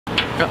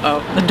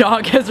Uh-oh, the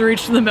dog has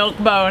reached the milk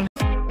bone.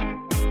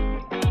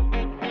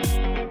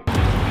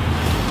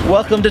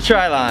 Welcome to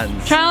Trylons.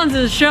 Trylons is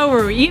a show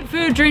where we eat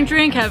food,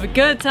 drink, have a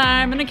good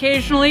time, and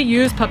occasionally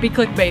use puppy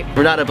clickbait.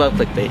 We're not above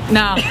clickbait.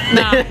 No,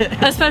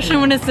 especially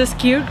when it's this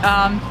cute.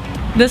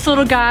 This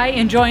little guy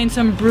enjoying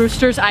some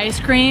Brusters ice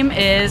cream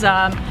is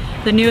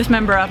the newest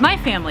member of my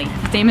family.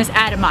 His name is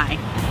Adamai,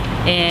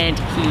 and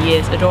he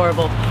is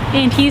adorable.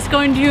 And he's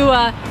going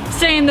to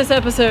stay in this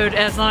episode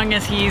as long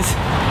as he's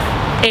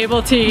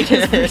able to eat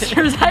his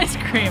Brusters ice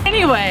cream.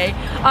 Anyway,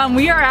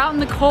 we are out in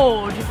the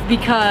cold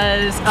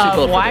because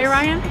of why,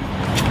 Ryan?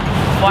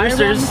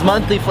 Brusters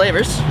monthly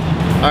flavors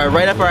are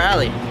right up our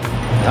alley.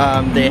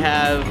 They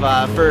have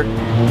for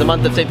the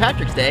month of St.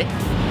 Patrick's Day,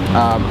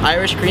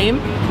 Irish cream,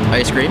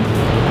 ice cream,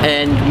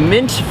 and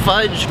mint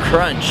fudge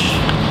crunch,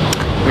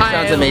 which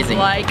sounds amazing.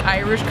 I like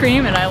Irish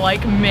cream and I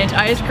like mint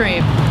ice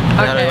cream.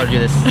 How do we want to do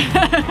this?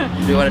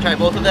 Do we want to try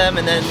both of them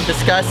and then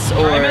discuss,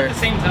 or at the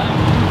same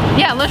time?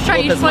 Yeah, let's try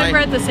each flavor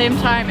at the same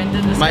time and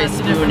then discuss my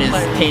the different spoon is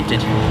flavors. tainted.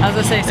 I was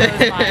gonna say, so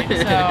is mine,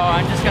 so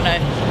I'm just gonna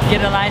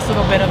get a nice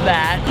little bit of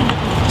that.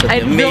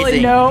 I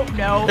really, no.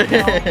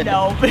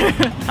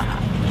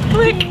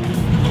 Click.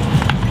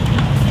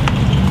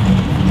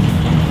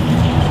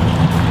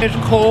 It's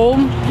cold,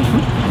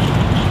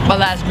 but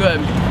that's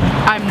good.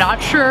 I'm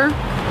not sure.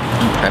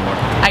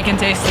 I can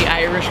taste the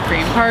Irish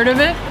cream part of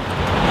it,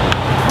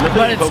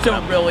 but it's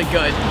still really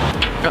good.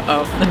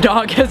 Uh-oh, the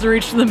dog has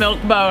reached the milk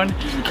bone.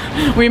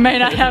 We may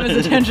not have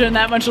his attention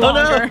that much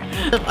longer.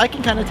 Oh, no. I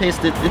can kind of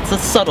taste it. It's a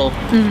subtle.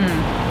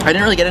 I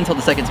didn't really get it until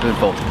the second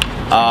spoonful.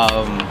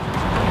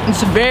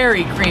 It's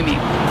very creamy.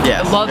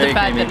 Yeah, I love the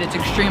fact that it's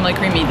extremely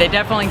creamy. They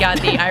definitely got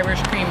the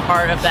Irish cream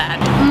part of that.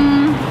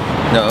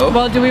 No.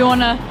 Well, do we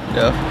want to?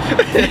 No.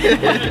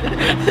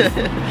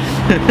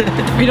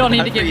 We don't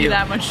need to give you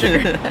that much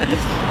sugar.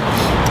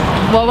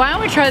 Well, why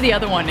don't we try the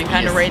other one and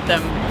kind of rate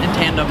them in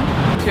tandem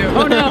too?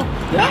 Oh no!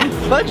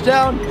 Fudge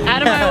down!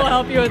 Adam and I will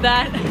help you with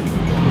that.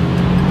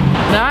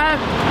 That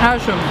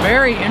has some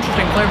very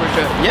interesting flavors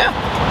to it. Yeah.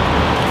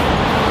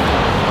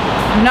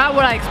 Not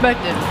what I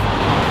expected.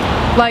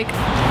 Like,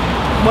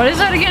 what is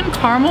that again?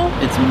 Caramel?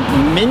 It's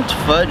mint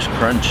fudge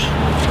crunch.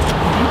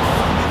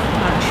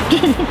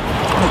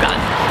 Oh god.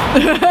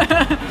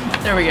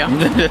 There we go.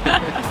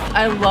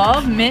 I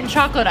love mint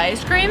chocolate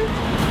ice cream,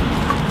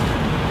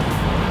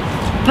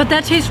 but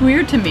that tastes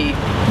weird to me.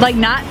 Like,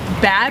 not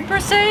bad per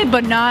se,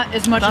 but not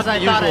as much as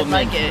I thought I'd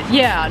like it.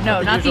 Yeah,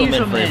 no, not the usual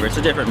mint flavor. It's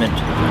a different mint.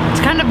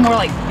 It's kind of more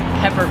like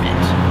peppermint,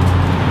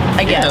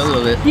 I guess. Yeah, a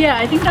little bit. Yeah,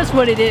 I think that's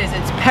what it is.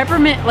 It's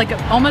peppermint, like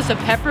almost a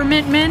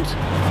peppermint mint,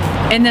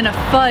 and then a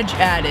fudge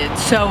added.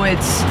 So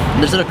it's...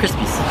 There's little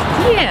crispies.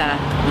 Yeah.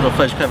 Little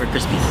fudge covered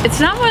crispies. It's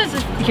not what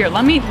it's... Here,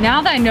 let me...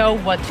 Now that I know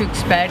what to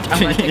expect,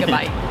 I'm gonna take a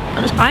bite.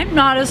 I'm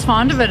not as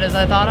fond of it as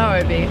I thought I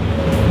would be.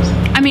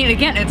 I mean,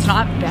 again, it's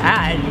not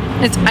bad.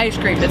 It's ice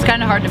cream. It's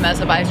kind of hard to mess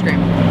up ice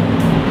cream.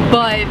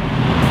 But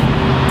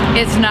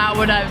it's not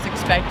what I was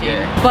expecting.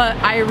 Yeah. But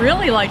I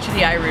really liked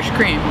the Irish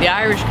cream. The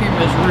Irish cream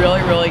was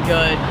really, really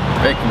good.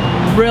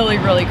 Really,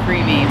 really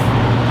creamy.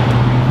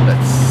 That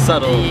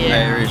subtle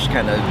Irish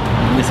kind of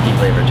whiskey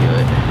flavor to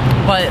it.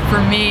 But for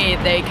me,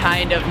 they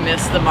kind of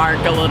missed the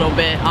mark a little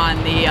bit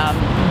on the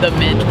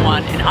mint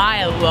one. And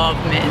I love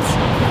mint.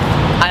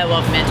 I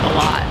love mint a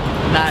lot.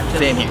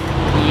 Same here.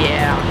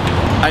 Yeah.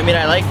 I mean,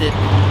 I liked it,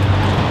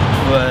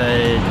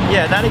 but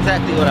yeah, not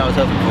exactly what I was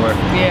hoping for.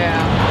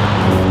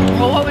 Yeah.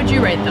 Well, what would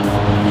you rate them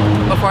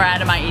before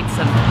Adam I eats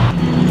them?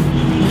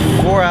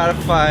 4 out of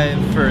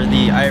 5 for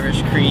the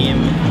Irish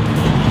cream,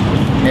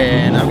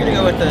 and I'm gonna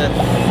go with the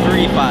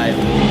 3.5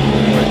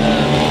 for the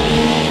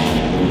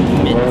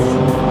mint.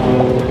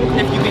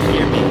 If you can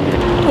hear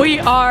me. We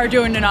are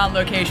doing an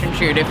on-location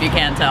shoot, if you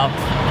can't tell.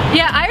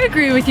 Yeah, I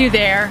agree with you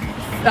there.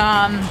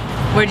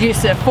 What did you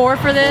say? 4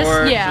 for this?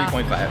 4, yeah.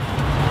 3.5.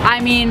 I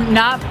mean,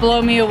 not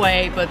blow me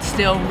away, but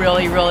still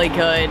really, really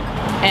good.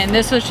 And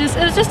this was just,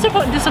 it was just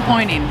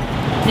disappointing,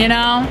 you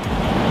know?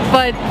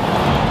 But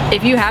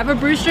if you have a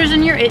Brusters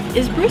in your,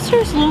 is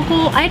Brusters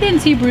local? I didn't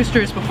see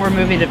Brusters before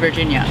moving to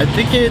Virginia. I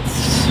think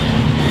it's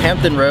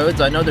Hampton Roads.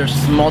 I know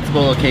there's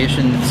multiple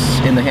locations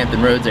in the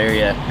Hampton Roads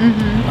area.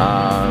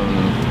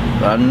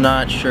 I'm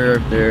not sure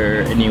if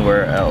they're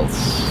anywhere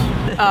else.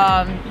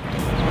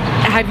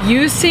 Have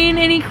you seen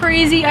any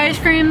crazy ice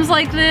creams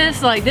like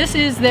this? Like, this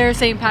is their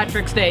St.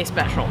 Patrick's Day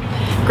special.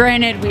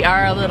 Granted, we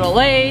are a little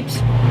late.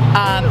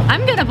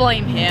 I'm gonna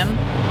blame him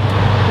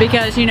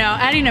because, you know,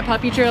 adding a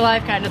puppy to your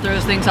life kind of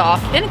throws things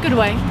off in a good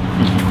way.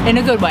 In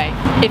a good way.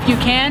 If you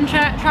can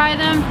try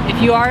them, if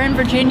you are in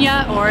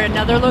Virginia or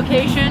another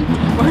location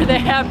where they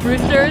have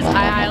Brusters,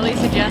 I highly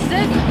suggest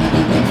it.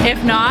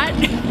 If not,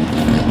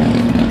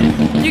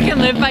 you can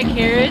live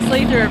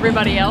vicariously through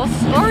everybody else,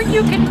 or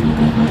you can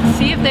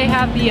see if they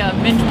have the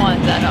mint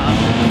ones at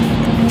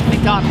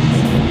McDonald's.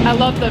 I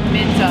love the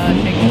mint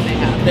shakes that they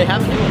have. They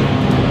have a new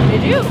one. They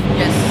Did you?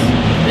 Yes.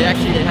 They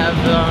actually have,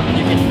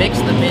 you can mix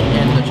the mint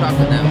and the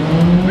chocolate now.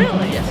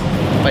 Really? Yes.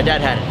 My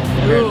dad had it.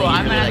 Ooh,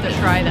 I'm gonna have to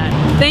try that.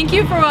 Thank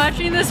you for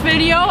watching this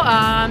video.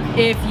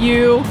 If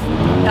you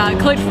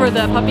clicked for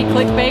the puppy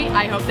clickbait,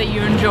 I hope that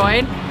you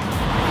enjoyed.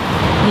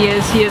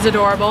 He is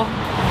adorable.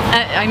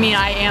 I mean,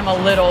 I am a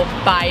little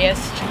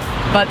biased,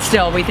 but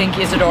still, we think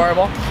he's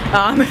adorable.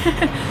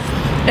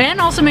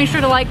 And also make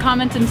sure to like,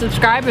 comment, and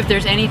subscribe if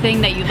there's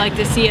anything that you'd like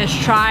to see us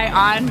try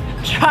on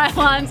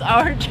Trylons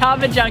or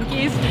JAVA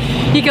Junkies.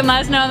 You can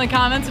let us know in the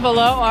comments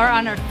below or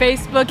on our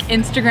Facebook,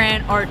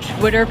 Instagram, or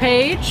Twitter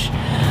page.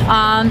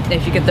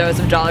 If you could throw us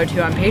 $1 or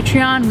 $2 on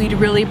Patreon, we'd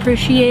really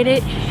appreciate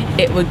it.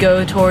 It would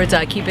go towards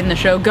keeping the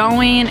show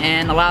going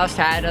and allow us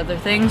to add other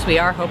things. We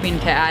are hoping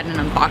to add an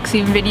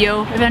unboxing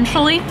video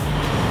eventually.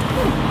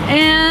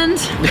 And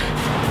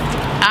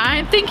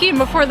I'm thinking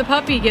before the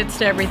puppy gets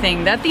to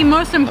everything that the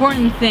most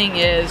important thing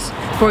is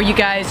for you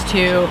guys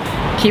to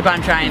keep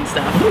on trying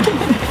stuff.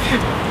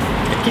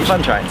 Keep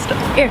on trying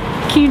stuff. Here,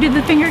 can you do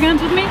the finger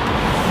guns with me?